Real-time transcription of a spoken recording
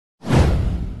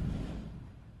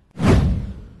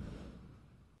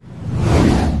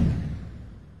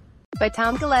By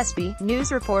Tom Gillespie,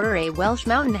 news reporter. A Welsh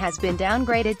mountain has been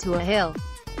downgraded to a hill.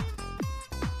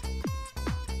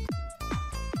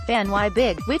 Fan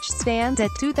Big, which stands at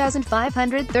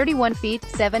 2,531 feet,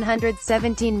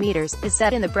 717 meters, is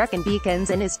set in the Brecon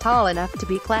Beacons and is tall enough to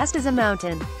be classed as a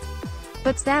mountain.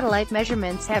 But satellite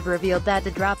measurements have revealed that the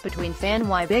drop between Fan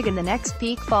Big and the next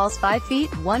peak falls 5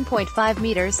 feet, 1.5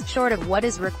 meters, short of what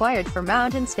is required for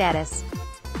mountain status.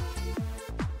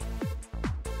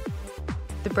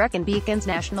 The Brecon Beacons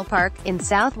National Park, in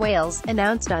South Wales,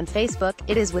 announced on Facebook,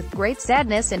 "It is with great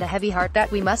sadness and a heavy heart that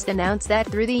we must announce that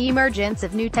through the emergence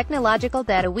of new technological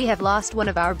data we have lost one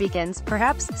of our beacons.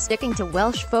 Perhaps, sticking to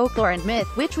Welsh folklore and myth,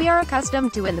 which we are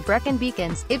accustomed to in the Brecon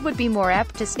Beacons, it would be more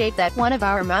apt to state that one of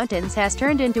our mountains has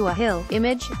turned into a hill."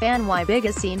 Image, Fan Big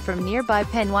is seen from nearby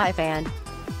Fan.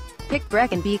 Pick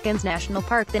Brecon Beacons National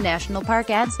Park. The national park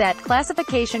adds that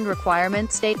classification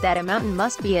requirements state that a mountain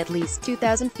must be at least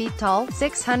 2,000 feet tall,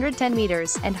 610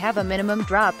 meters, and have a minimum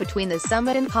drop between the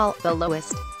summit and col, the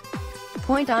lowest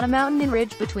point on a mountain and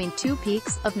ridge between two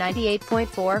peaks, of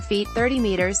 98.4 feet, 30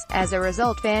 meters. As a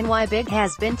result, Fan Big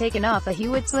has been taken off a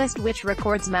Hewitt's list, which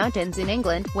records mountains in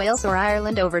England, Wales or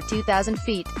Ireland over 2,000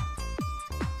 feet.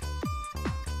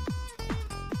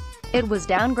 It was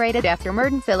downgraded after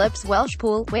Merton Phillips Welsh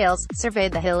Pool, Wales,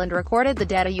 surveyed the hill and recorded the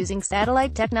data using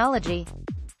satellite technology.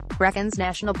 Brecons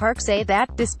National Park say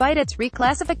that, despite its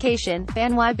reclassification,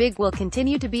 Fan Big will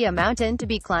continue to be a mountain to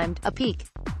be climbed, a peak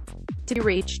to be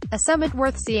reached, a summit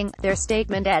worth seeing. Their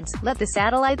statement adds, "Let the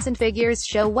satellites and figures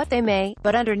show what they may,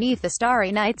 but underneath the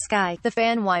starry night sky, the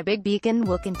Fan Big beacon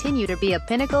will continue to be a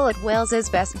pinnacle at Wales's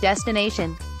best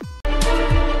destination."